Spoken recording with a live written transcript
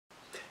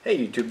Hey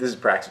YouTube, this is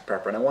Praxis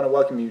Prepper, and I want to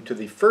welcome you to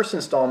the first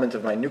installment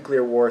of my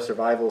Nuclear War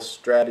Survival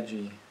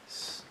Strategy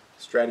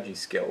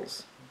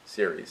Skills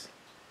series.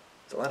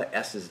 There's a lot of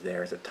S's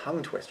there. It's a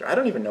tongue twister. I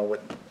don't even know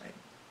what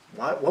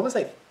was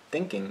I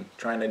thinking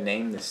trying to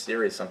name this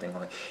series something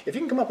like. If you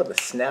can come up with a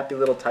snappy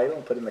little title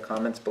and put it in the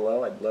comments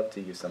below, I'd love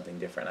to use something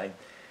different. I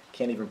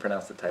can't even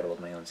pronounce the title of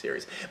my own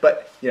series.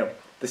 But, you know,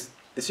 the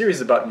series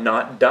is about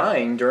not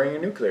dying during a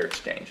nuclear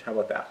exchange. How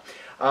about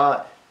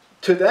that?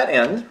 To that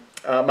end,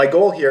 my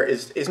goal here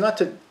is not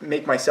to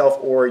make myself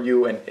or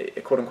you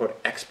a quote-unquote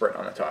expert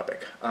on the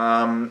topic.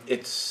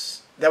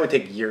 That would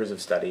take years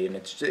of study, and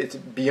it's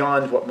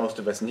beyond what most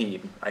of us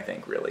need, I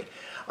think, really.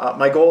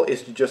 My goal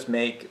is to just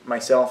make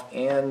myself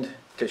and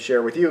to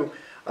share with you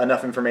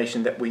enough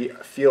information that we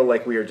feel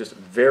like we are just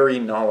very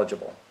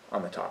knowledgeable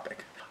on the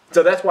topic.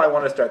 So that's why I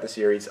want to start the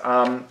series.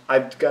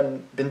 I've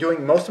been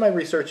doing most of my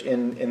research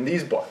in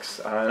these books,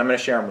 and I'm going to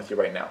share them with you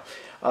right now.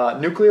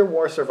 Nuclear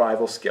War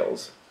Survival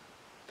Skills.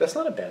 That's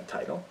not a bad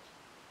title.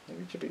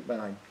 Maybe it should be,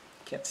 well, I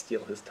can't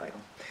steal his title.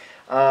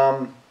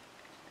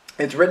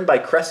 It's written by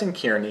Crescent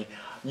Kearney.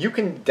 You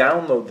can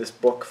download this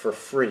book for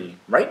free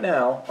right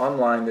now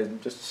online.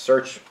 Just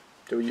search,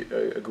 do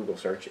a Google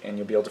search, and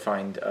you'll be able to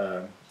find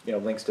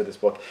links to this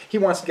book. He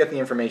wants to get the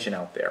information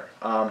out there.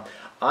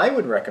 I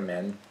would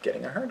recommend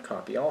getting a hard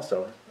copy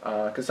also,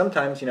 because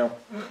sometimes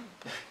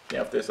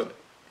if there's an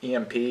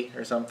EMP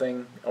or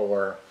something,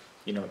 or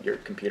your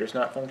computer's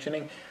not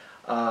functioning.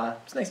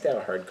 It's nice to have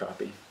a hard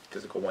copy,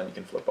 physical one you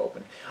can flip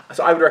open.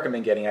 So I would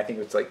recommend getting, I think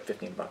it's like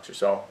 15 bucks or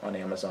so on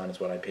Amazon is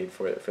what I paid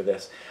for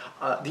this.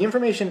 The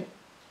information,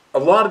 a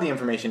lot of the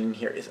information in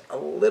here is a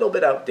little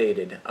bit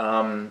outdated.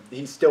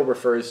 He still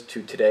refers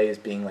to today as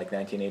being like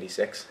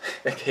 1986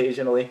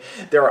 occasionally.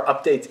 There are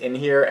updates in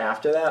here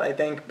after that, I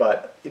think,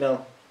 but you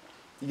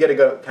got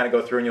to kind of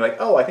go through and you're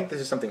like, oh, I think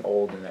this is something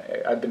old,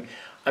 and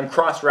I'm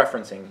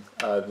cross-referencing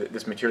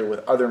this material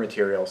with other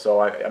material,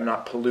 so I'm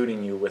not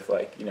polluting you with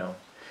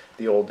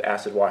the old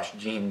acid wash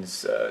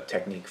jeans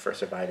technique for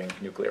surviving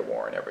nuclear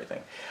war and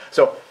everything.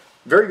 So,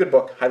 very good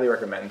book. Highly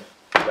recommend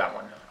that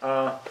one.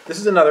 This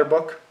is another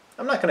book.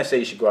 I'm not going to say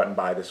you should go out and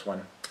buy this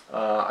one.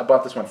 I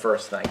bought this one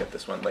first, then I got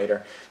this one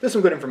later. There's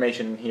some good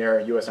information in here.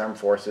 U.S. Armed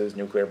Forces,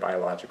 nuclear,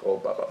 biological,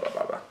 blah, blah, blah,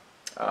 blah,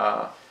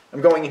 blah. I'm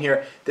going in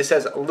here. This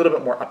has a little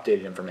bit more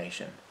updated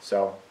information.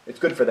 So, it's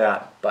good for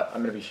that, but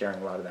I'm going to be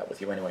sharing a lot of that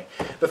with you anyway.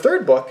 The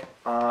third book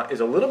is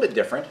a little bit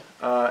different,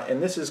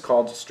 and this is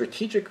called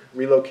Strategic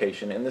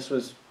Relocation, and this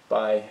was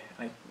by,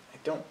 I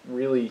don't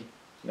really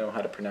know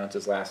how to pronounce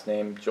his last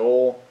name,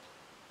 Joel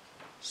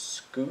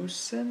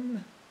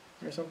Skousen,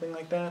 or something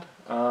like that.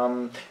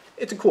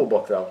 It's a cool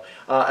book, though.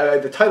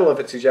 The title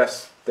of it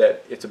suggests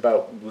that it's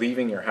about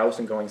leaving your house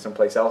and going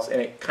someplace else, and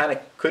it kind of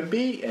could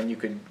be, and you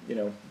could,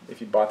 if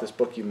you bought this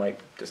book, you might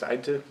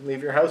decide to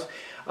leave your house.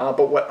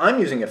 But what I'm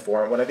using it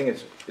for, and what I think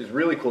is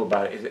really cool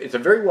about it, is it's a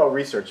very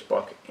well-researched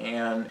book,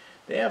 and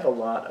they have a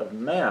lot of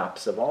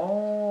maps of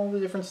all the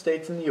different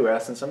states in the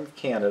U.S. and some of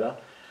Canada,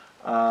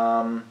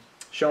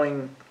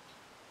 showing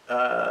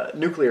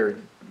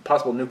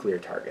possible nuclear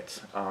targets.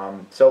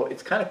 So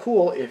it's kind of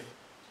cool if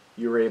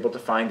you were able to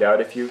find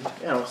out if you,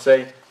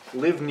 say,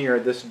 live near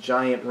this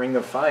giant ring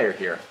of fire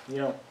here.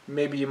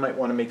 Maybe you might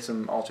want to make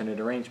some alternate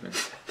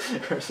arrangements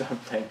or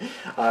something.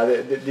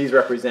 These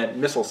represent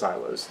missile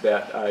silos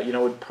that,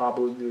 would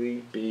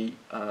probably be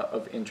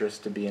of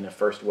interest to be in a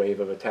first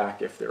wave of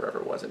attack if there ever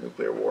was a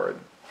nuclear war.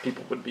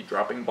 People would be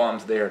dropping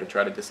bombs there to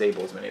try to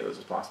disable as many of those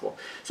as possible.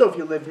 So if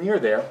you live near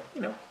there,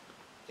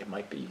 it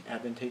might be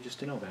advantageous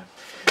to know that.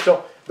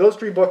 So those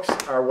three books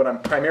are what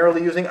I'm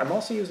primarily using. I'm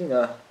also using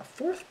a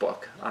fourth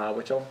book,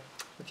 which I'll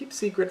keep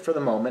secret for the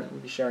moment. We'll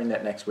be sharing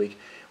that next week,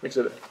 which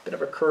is a bit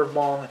of a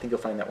curveball. I think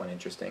you'll find that one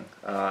interesting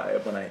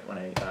when I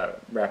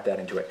wrap that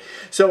into it.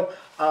 So,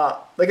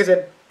 like I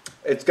said,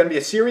 it's going to be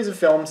a series of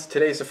films.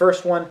 Today's the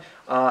first one,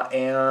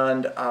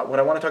 and what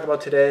I want to talk about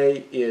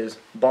today is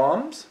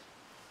bombs,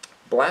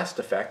 blast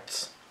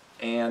effects,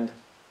 and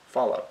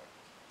fallout.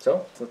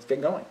 So, let's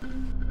get going.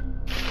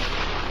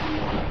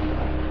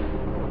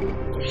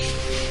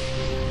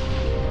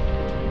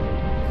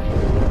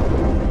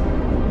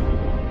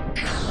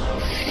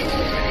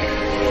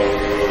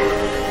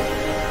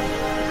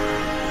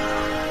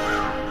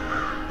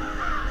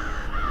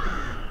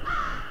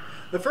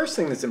 The first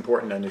thing that's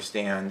important to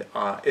understand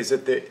is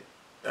that the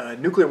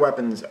nuclear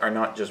weapons are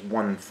not just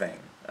one thing.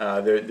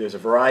 There's a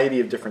variety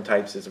of different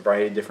types, there's a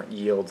variety of different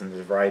yields, and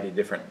there's a variety of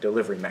different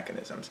delivery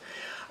mechanisms.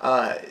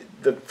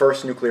 The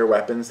first nuclear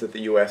weapons that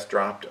the U.S.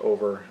 dropped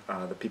over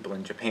the people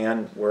in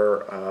Japan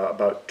were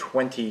about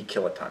 20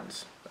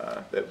 kilotons.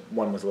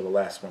 One was a little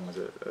less, one was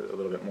a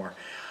little bit more.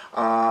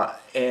 Fast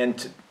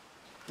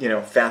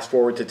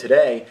forward to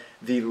today,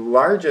 the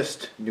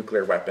largest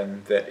nuclear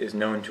weapon that is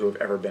known to have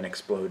ever been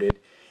exploded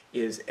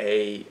is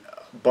a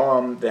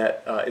bomb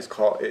that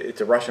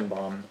it's a Russian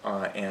bomb,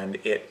 and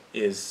it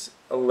is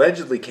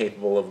allegedly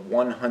capable of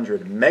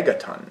 100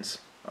 megatons,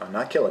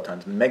 not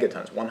kilotons,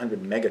 megatons,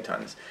 100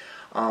 megatons.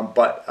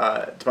 But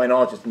to my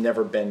knowledge, it's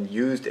never been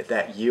used at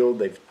that yield.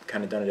 They've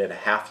kind of done it at a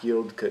half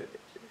yield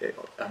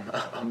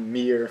a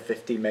mere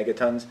 50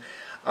 megatons,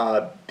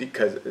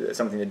 because it's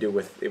something to do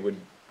with it would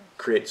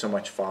create so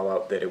much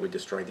fallout that it would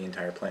destroy the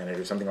entire planet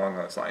or something along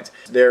those lines.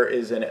 There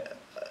is an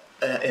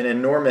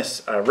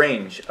enormous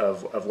range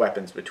of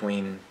weapons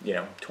between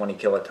 20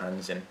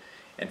 kilotons and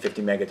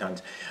 50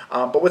 megatons.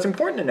 But what's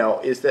important to know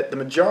is that the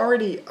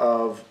majority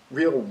of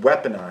real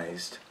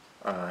weaponized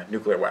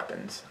nuclear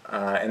weapons,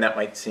 and that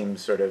might seem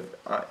sort of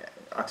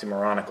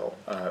oxymoronical,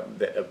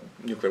 that a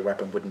nuclear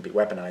weapon wouldn't be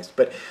weaponized,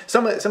 but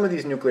some of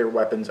these nuclear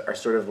weapons are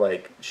sort of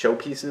like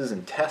showpieces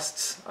and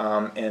tests,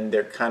 and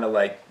they're kind of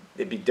like,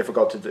 it'd be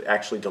difficult to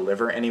actually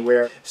deliver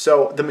anywhere.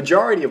 So the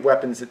majority of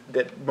weapons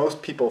that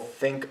most people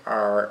think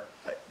are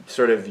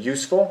sort of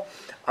useful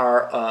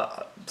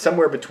are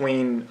somewhere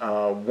between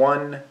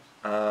 1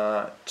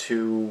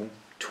 to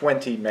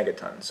 20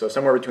 megatons. So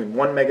somewhere between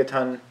 1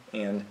 megaton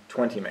and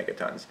 20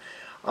 megatons.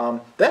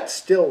 That's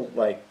still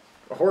like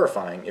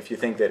horrifying if you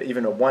think that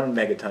even a 1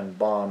 megaton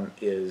bomb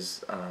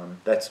is,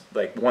 that's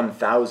like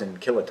 1,000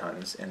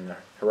 kilotons, and the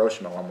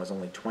Hiroshima one was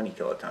only 20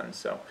 kilotons.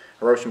 So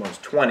Hiroshima was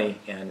 20,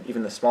 and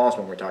even the smallest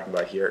one we're talking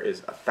about here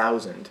is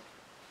 1,000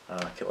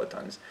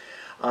 kilotons.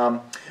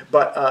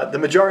 But the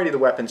majority of the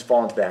weapons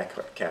fall into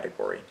that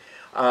category.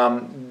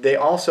 They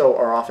also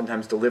are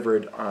oftentimes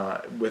delivered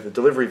with a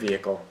delivery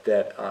vehicle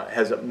that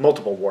has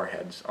multiple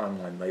warheads on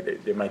one.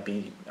 Like there might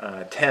be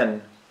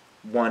 10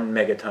 1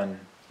 megaton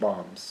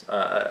bombs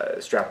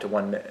strapped to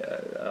one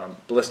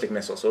ballistic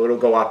missile. So it'll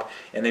go up,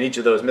 and then each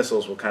of those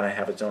missiles will kind of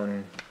have its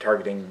own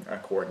targeting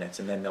coordinates,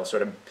 and then they'll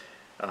sort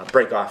of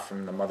break off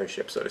from the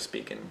mothership, so to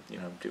speak, and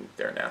do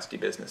their nasty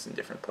business in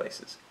different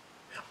places.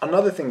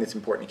 Another thing that's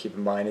important to keep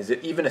in mind is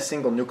that even a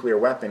single nuclear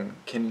weapon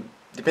can,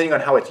 depending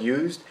on how it's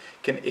used,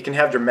 it can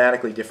have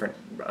dramatically different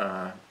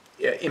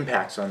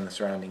impacts on the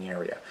surrounding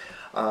area.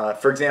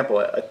 For example,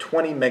 a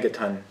 20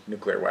 megaton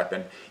nuclear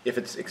weapon, if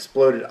it's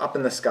exploded up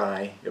in the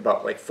sky,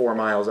 about like 4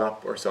 miles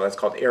up or so, that's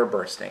called air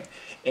bursting.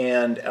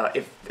 And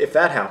if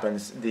that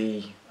happens,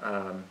 the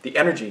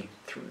energy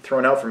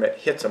thrown out from it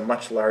hits a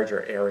much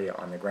larger area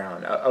on the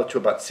ground, out to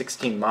about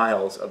 16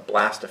 miles of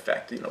blast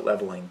effect,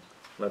 leveling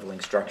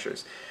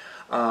structures.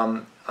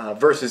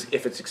 Versus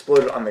if it's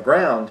exploded on the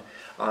ground,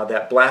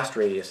 that blast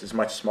radius is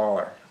much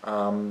smaller.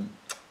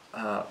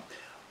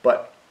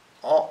 But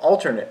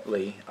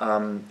alternately,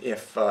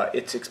 if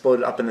it's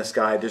exploded up in the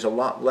sky, there's a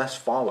lot less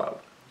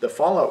fallout. The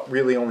fallout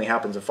really only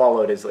happens, the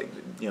fallout is like,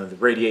 the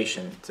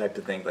radiation type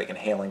of thing, like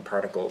inhaling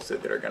particles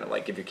that are going to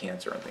like give you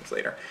cancer and things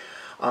later.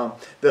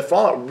 The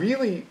fallout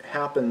really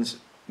happens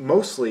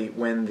mostly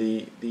when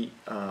the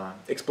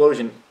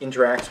explosion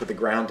interacts with the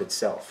ground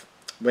itself.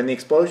 When the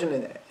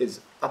explosion is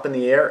up in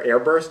the air,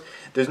 airburst,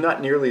 there's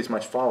not nearly as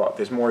much fallout.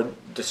 There's more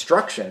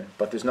destruction,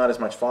 but there's not as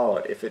much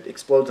fallout. If it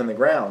explodes on the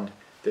ground,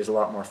 there's a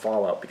lot more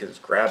fallout because it's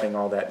grabbing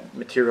all that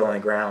material on the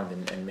ground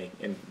and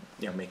making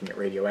it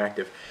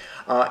radioactive.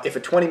 If a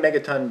 20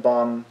 megaton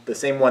bomb, the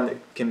same one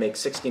that can make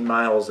 16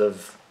 miles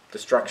of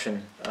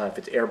destruction, if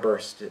it's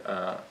airburst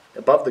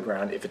above the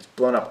ground, if it's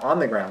blown up on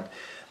the ground,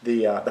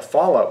 the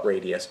fallout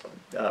radius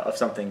of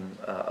something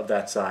of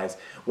that size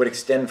would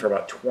extend for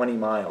about 20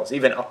 miles,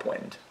 even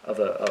upwind of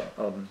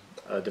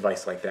a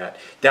device like that.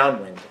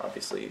 Downwind,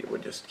 obviously, it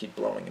would just keep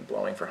blowing and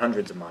blowing for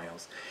hundreds of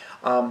miles.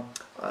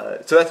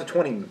 So that's a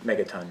 20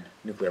 megaton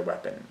nuclear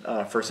weapon.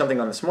 For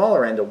something on the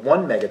smaller end, a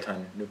 1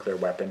 megaton nuclear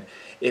weapon,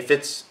 if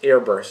it's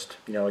airburst,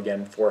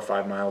 again, 4 or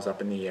 5 miles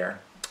up in the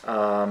air,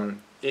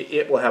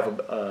 it will have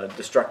a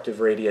destructive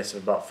radius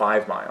of about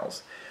 5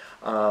 miles.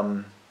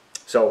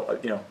 So,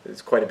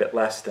 it's quite a bit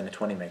less than a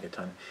 20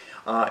 megaton.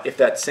 If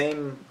that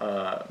same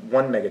 1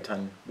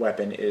 megaton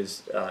weapon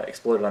is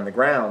exploded on the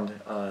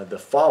ground, the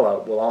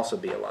fallout will also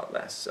be a lot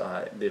less.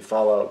 The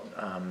fallout,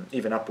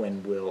 even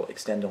upwind, will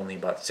extend only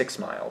about 6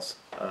 miles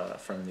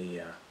from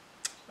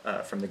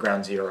the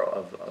ground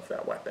zero of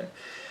that weapon.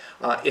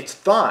 It's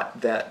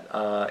thought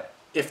that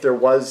if there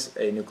was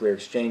a nuclear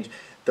exchange,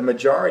 the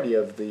majority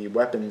of the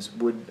weapons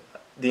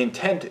the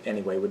intent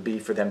anyway would be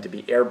for them to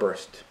be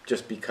airburst,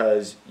 just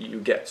because you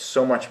get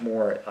so much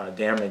more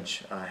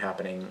damage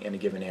happening in a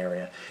given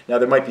area. Now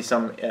there might be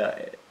some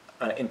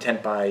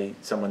intent by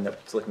someone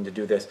that's looking to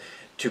do this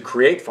to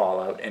create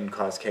fallout and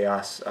cause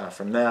chaos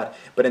from that,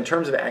 but in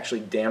terms of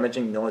actually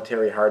damaging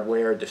military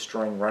hardware,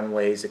 destroying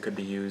runways that could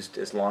be used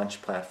as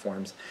launch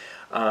platforms,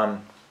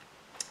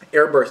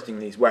 airbursting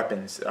these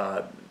weapons,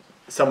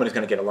 someone is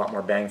going to get a lot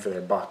more bang for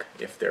their buck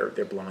if they're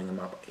blowing them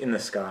up in the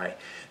sky.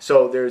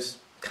 So there's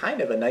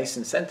kind of a nice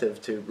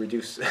incentive to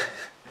reduce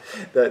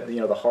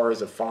the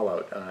horrors of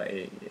fallout,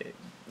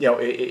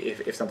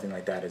 if something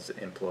like that is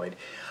employed.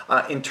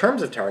 In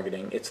terms of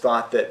targeting, it's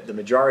thought that the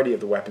majority of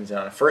the weapons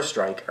on a first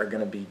strike are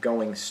going to be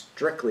going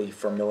strictly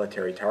for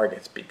military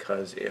targets,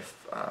 because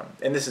if,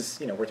 and this is,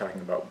 we're talking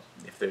about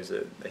if there's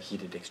a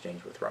heated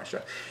exchange with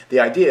Russia,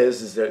 the idea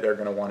is that they're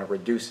going to want to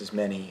reduce as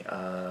many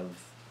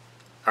of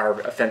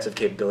our offensive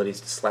capabilities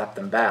to slap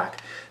them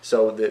back.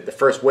 So the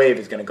first wave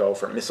is going to go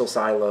for missile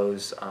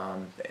silos,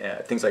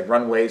 things like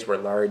runways where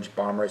large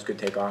bombers could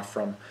take off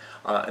from,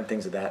 and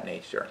things of that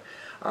nature.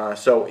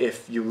 So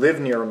if you live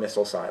near a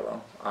missile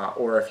silo,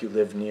 or if you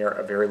live near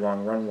a very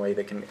long runway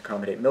that can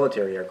accommodate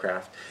military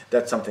aircraft,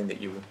 that's something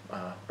that you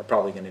are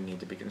probably going to need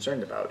to be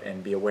concerned about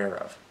and be aware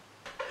of.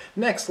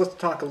 Next, let's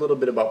talk a little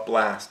bit about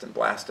blast and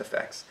blast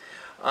effects.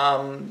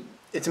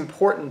 It's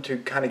important to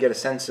kind of get a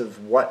sense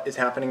of what is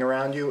happening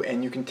around you,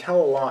 and you can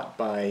tell a lot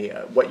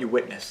by what you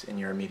witness in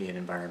your immediate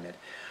environment.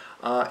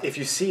 If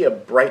you see a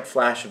bright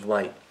flash of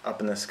light up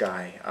in the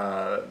sky,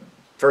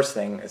 first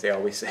thing, as they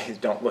always say, is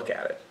don't look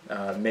at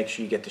it. Make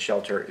sure you get to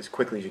shelter as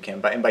quickly as you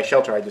can. And by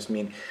shelter, I just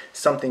mean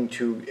something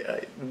to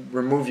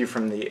remove you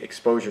from the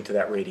exposure to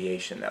that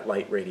radiation, that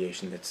light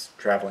radiation that's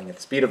traveling at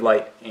the speed of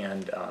light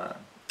and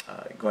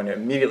going to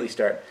immediately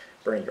start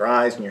burning your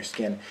eyes and your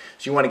skin.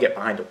 So you want to get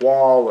behind a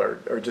wall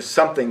or just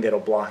something that'll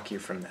block you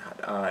from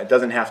that. It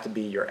doesn't have to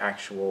be your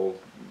actual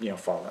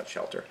fallout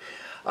shelter.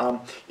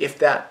 If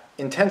that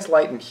intense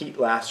light and heat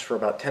lasts for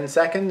about 10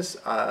 seconds,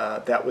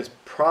 that was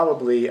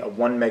probably a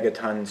 1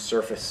 megaton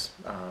surface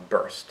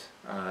burst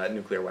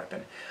nuclear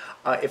weapon.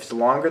 If it's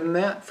longer than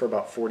that, for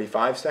about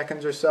 45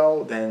 seconds or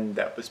so, then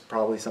that was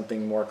probably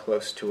something more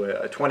close to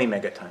a 20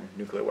 megaton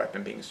nuclear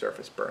weapon being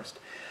surface burst.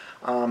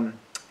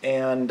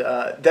 And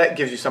that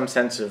gives you some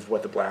sense of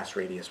what the blast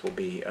radius will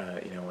be,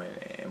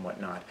 and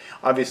whatnot.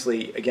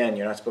 Obviously, again,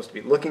 you're not supposed to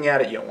be looking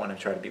at it. You don't want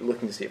to try to be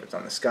looking to see if it's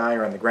on the sky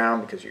or on the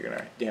ground because you're going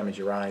to damage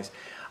your eyes.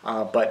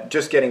 But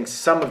just getting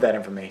some of that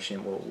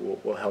information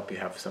will help you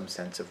have some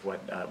sense of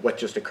what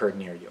just occurred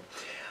near you.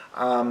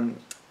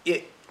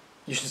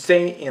 You should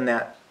stay in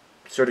that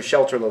sort of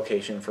shelter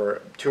location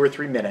for 2 or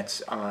 3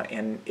 minutes,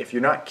 and if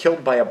you're not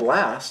killed by a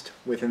blast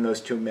within those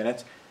 2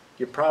 minutes,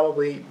 you're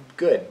probably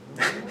good.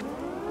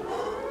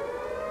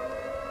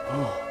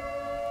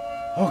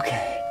 Oh,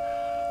 okay.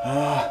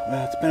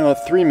 It's been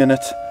about 3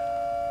 minutes.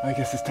 I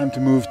guess it's time to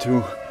move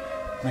to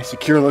my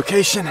secure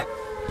location.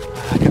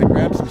 I gotta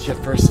grab some shit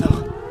first,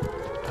 though.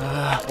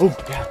 Oh,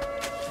 yeah.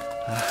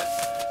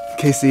 In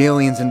case the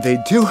aliens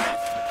invade too.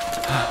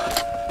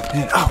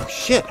 And, oh,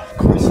 shit, of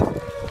course.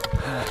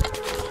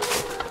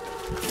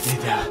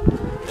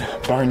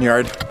 Need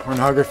barnyard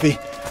pornography.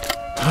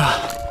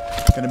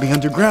 Gonna be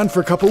underground for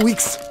a couple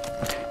weeks.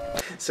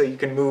 So you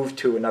can move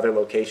to another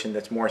location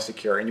that's more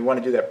secure, and you want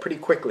to do that pretty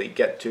quickly.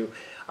 Get to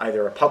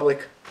either a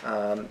public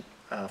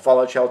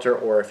fallout shelter,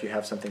 or if you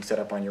have something set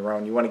up on your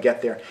own, you want to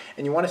get there,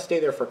 and you want to stay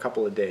there for a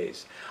couple of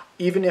days.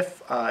 Even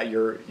if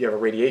you have a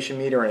radiation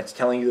meter and it's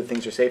telling you that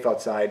things are safe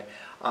outside,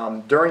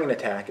 during an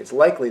attack, it's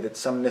likely that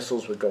some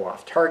missiles would go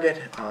off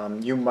target.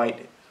 You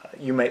might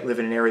live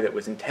in an area that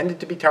was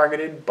intended to be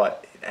targeted,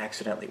 but it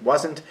accidentally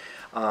wasn't,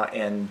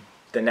 and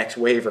the next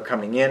wave are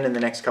coming in the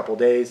next couple of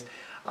days.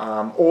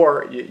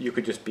 Or you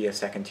could just be a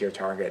second-tier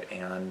target,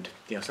 and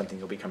something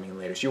will be coming in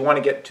later. So you want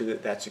to get to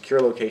that secure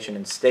location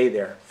and stay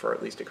there for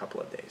at least a couple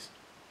of days.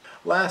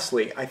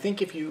 Lastly, I think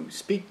if you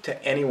speak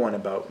to anyone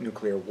about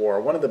nuclear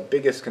war, one of the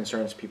biggest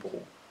concerns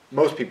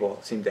most people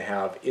seem to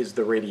have is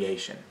the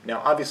radiation.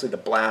 Now, obviously, the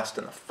blast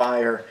and the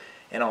fire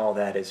and all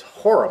that is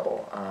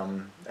horrible.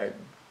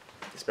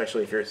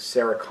 Especially if you're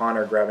Sarah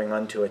Connor grabbing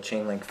onto a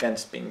chain-link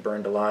fence, being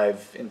burned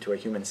alive into a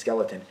human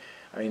skeleton.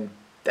 I mean,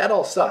 that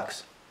all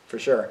sucks, for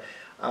sure.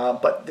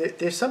 But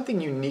there's something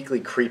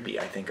uniquely creepy,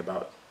 I think,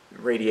 about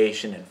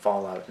radiation and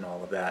fallout and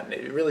all of that, and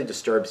it really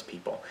disturbs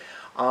people.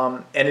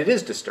 And it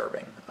is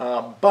disturbing.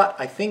 But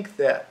I think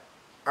that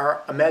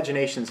our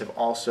imaginations have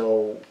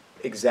also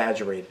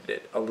exaggerated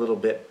it a little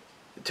bit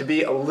to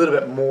be a little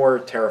bit more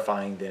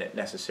terrifying than it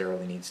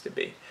necessarily needs to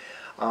be.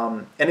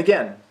 And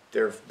again,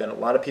 there have been a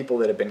lot of people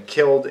that have been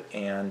killed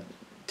and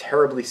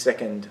terribly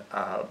sickened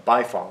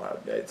by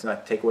fallout. It's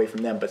not to take away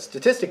from them, but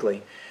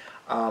statistically,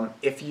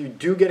 if you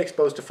do get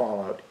exposed to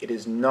fallout, it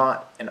is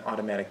not an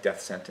automatic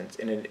death sentence,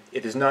 and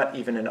it is not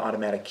even an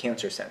automatic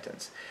cancer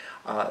sentence.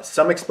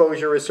 Some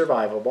exposure is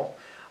survivable,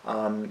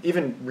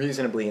 even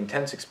reasonably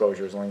intense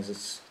exposure, as long as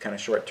it's kind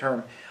of short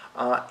term.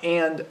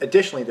 And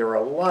additionally, there are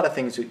a lot of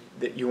things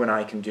that you and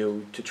I can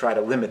do to try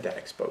to limit that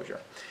exposure.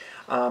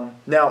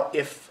 Now,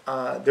 if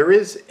there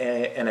is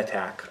an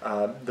attack,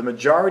 the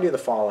majority of the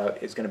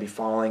fallout is going to be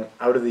falling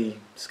out of the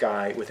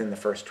sky within the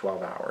first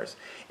 12 hours.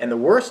 And the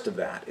worst of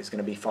that is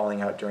going to be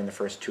falling out during the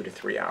first 2 to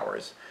 3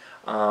 hours.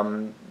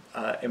 And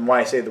why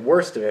I say the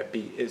worst of it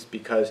is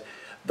because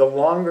the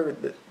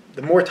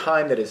more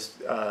time that has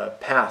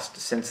passed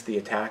since the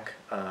attack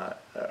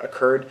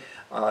occurred,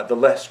 the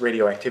less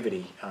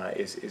radioactivity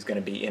is going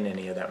to be in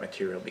any of that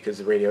material, because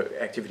the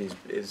radioactivity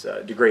is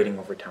degrading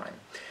over time.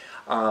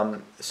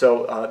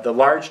 So the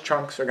large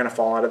chunks are going to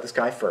fall out of the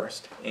sky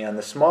first, and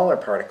the smaller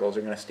particles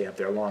are going to stay up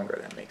there longer.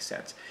 That makes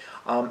sense.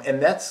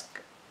 And that's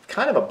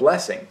kind of a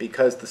blessing,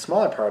 because the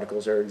smaller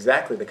particles are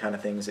exactly the kind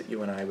of things that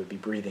you and I would be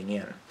breathing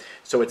in.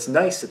 So it's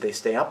nice that they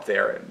stay up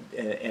there,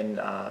 and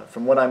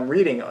from what I'm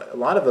reading, a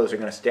lot of those are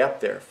going to stay up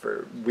there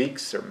for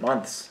weeks or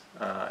months,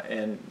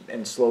 and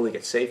slowly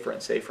get safer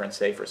and safer and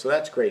safer. So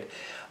that's great.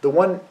 The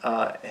one,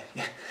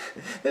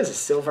 there's a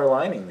silver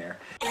lining there.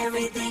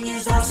 Everything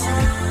is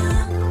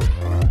awesome.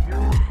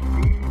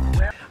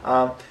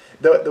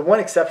 The one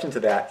exception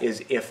to that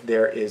is if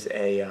there is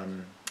a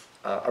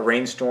a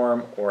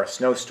rainstorm or a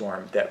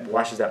snowstorm that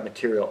washes that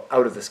material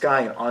out of the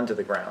sky and onto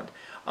the ground,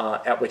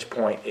 at which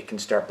point it can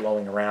start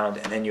blowing around,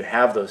 and then you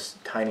have those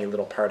tiny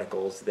little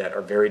particles that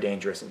are very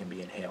dangerous and can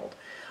be inhaled.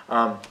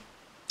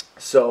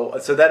 So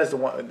that is the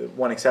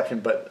one exception,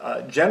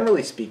 but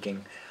generally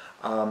speaking,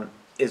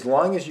 as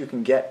long as you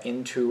can get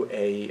into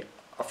a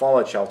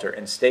fallout shelter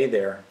and stay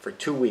there for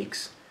 2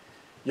 weeks,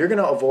 you're going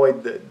to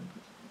avoid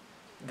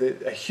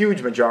a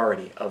huge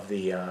majority of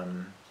the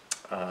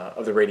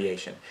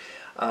radiation.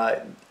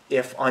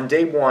 If on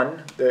day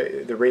one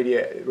the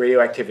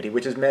radioactivity,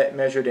 which is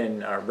measured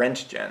in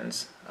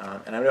Röntgens,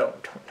 and I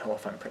don't know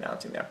if I'm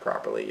pronouncing that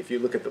properly. If you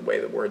look at the way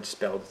the word's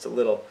spelled, it's a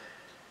little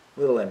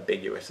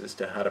ambiguous as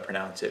to how to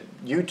pronounce it.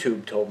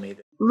 YouTube told me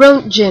that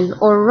Röntgen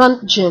or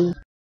Röntgen.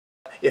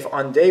 if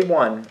on day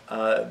one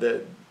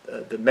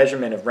the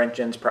measurement of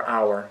Röntgens per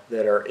hour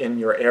that are in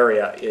your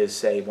area is,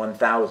 say,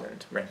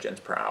 1,000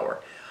 Röntgens per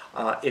hour,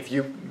 if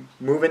you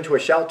move into a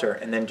shelter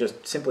and then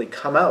just simply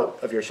come out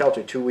of your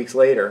shelter 2 weeks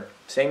later,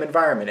 same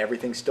environment,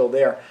 everything's still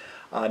there,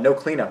 no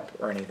cleanup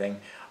or anything,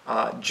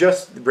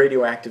 just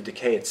radioactive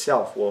decay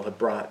itself will have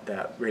brought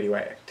that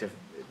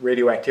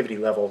radioactivity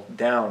level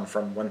down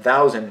from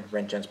 1,000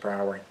 Röntgens per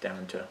hour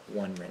down to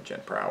 1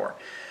 Röntgen per hour.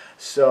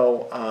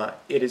 So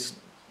it is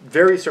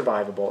very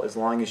survivable as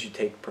long as you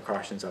take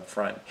precautions up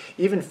front.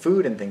 Even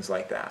food and things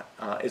like that,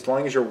 as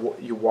long as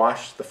you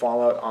wash the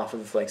fallout off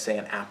of, like, say,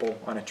 an apple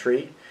on a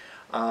tree,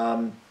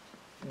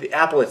 the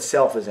apple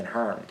itself isn't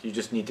harmed. You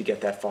just need to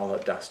get that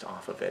fallout dust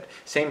off of it.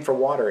 Same for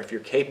water. If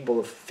you're capable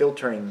of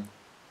filtering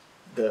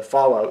the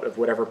fallout of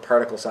whatever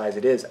particle size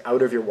it is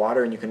out of your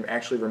water, and you can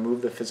actually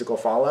remove the physical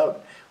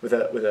fallout with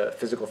a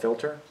physical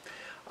filter,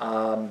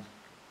 the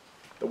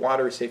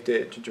water is safe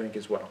to drink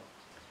as well.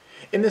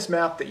 In this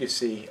map that you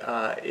see,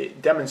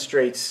 it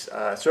demonstrates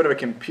sort of a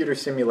computer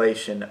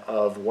simulation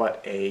of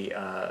what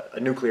a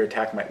nuclear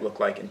attack might look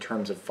like in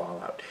terms of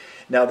fallout.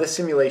 Now, this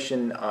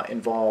simulation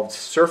involves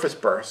surface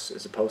bursts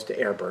as opposed to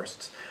air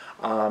bursts,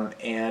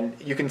 and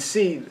you can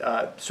see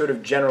sort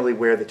of generally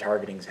where the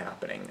targeting is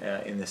happening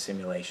in this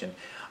simulation.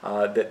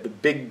 That the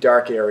big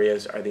dark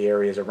areas are the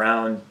areas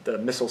around the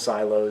missile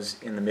silos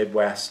in the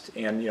Midwest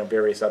and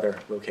various other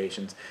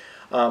locations.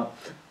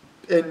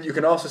 And you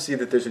can also see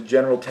that there's a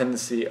general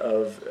tendency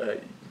of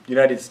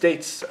United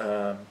States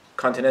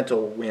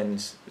continental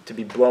winds to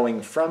be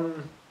blowing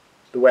from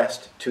the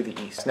west to the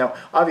east. Now,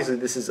 obviously,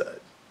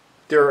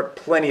 there are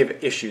plenty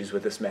of issues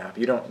with this map.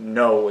 You don't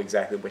know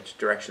exactly which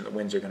direction the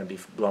winds are going to be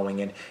blowing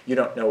in. You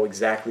don't know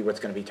exactly what's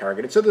going to be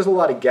targeted. So there's a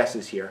lot of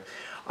guesses here.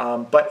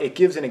 But it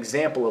gives an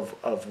example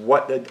of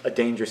what a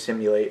dangerous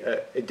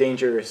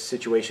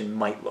situation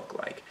might look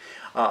like.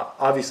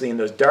 Obviously, in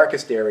those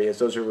darkest areas,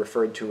 those are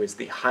referred to as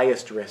the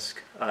highest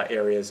risk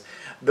areas.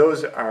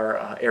 Those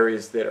are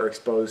areas that are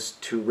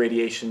exposed to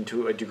radiation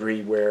to a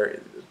degree where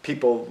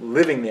people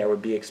living there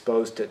would be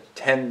exposed to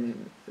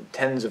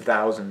tens of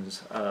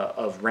thousands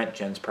of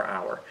Röntgens per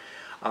hour.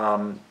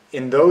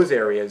 In those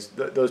areas,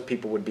 those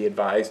people would be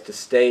advised to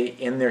stay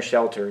in their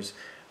shelters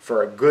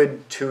for a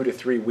good 2 to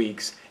 3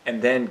 weeks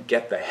and then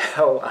get the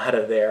hell out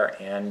of there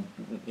and,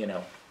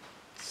 to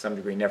some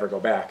degree, never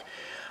go back.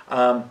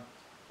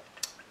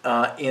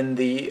 In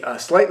the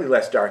slightly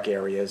less dark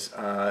areas,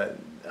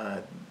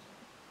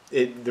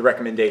 the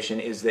recommendation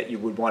is that you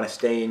would want to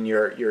stay in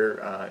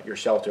your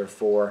shelter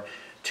for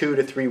 2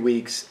 to 3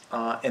 weeks,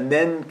 and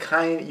then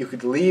you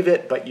could leave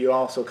it, but you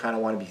also kind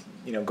of want to be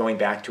going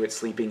back to it,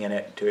 sleeping in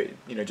it to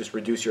just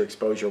reduce your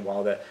exposure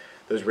while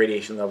those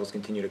radiation levels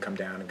continue to come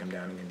down and come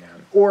down and come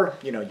down. Or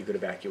you could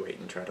evacuate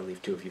and try to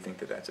leave too if you think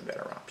that that's a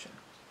better option.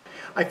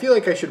 I feel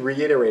like I should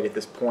reiterate at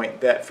this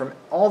point that from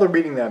all the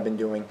reading that I've been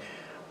doing,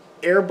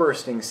 air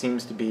bursting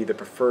seems to be the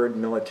preferred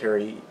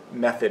military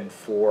method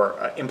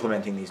for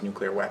implementing these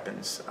nuclear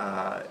weapons.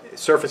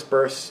 Surface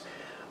bursts,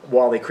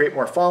 while they create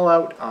more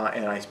fallout,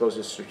 and I suppose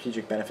there's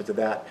strategic benefit to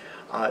that,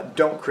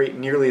 don't create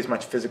nearly as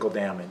much physical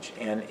damage.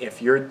 And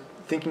if you're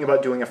thinking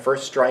about doing a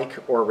first strike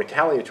or a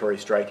retaliatory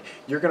strike,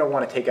 you're going to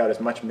want to take out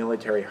as much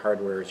military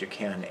hardware as you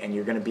can, and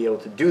you're going to be able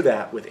to do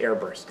that with air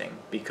bursting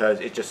because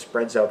it just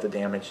spreads out the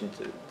damage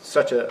into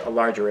such a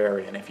larger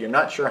area. And if you're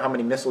not sure how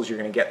many missiles you're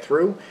going to get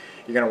through,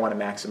 you're going to want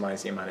to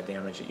maximize the amount of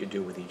damage that you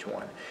do with each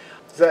one.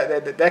 So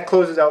that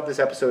closes out this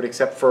episode,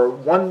 except for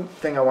one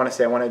thing I want to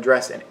say. I want to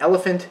address an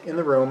elephant in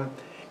the room,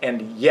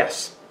 and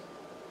yes,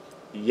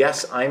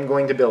 I'm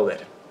going to build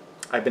it.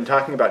 I've been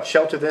talking about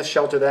shelter this,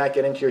 shelter that,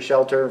 get into your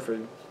shelter for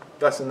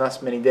thus and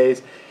thus many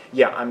days.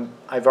 Yeah,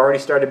 I've already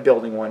started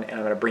building one, and I'm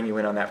going to bring you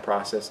in on that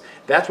process.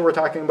 That's what we're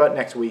talking about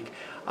next week.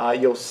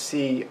 You'll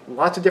see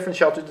lots of different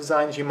shelter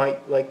designs you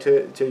might like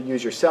to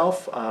use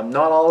yourself.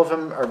 Not all of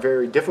them are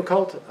very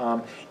difficult,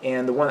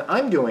 and the one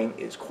I'm doing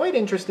is quite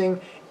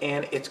interesting,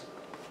 and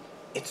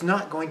it's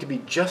not going to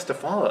be just a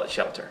fallout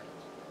shelter.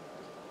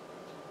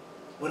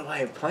 What do I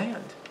have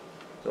planned?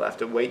 You'll have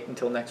to wait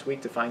until next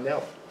week to find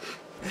out.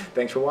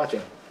 Thanks for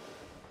watching.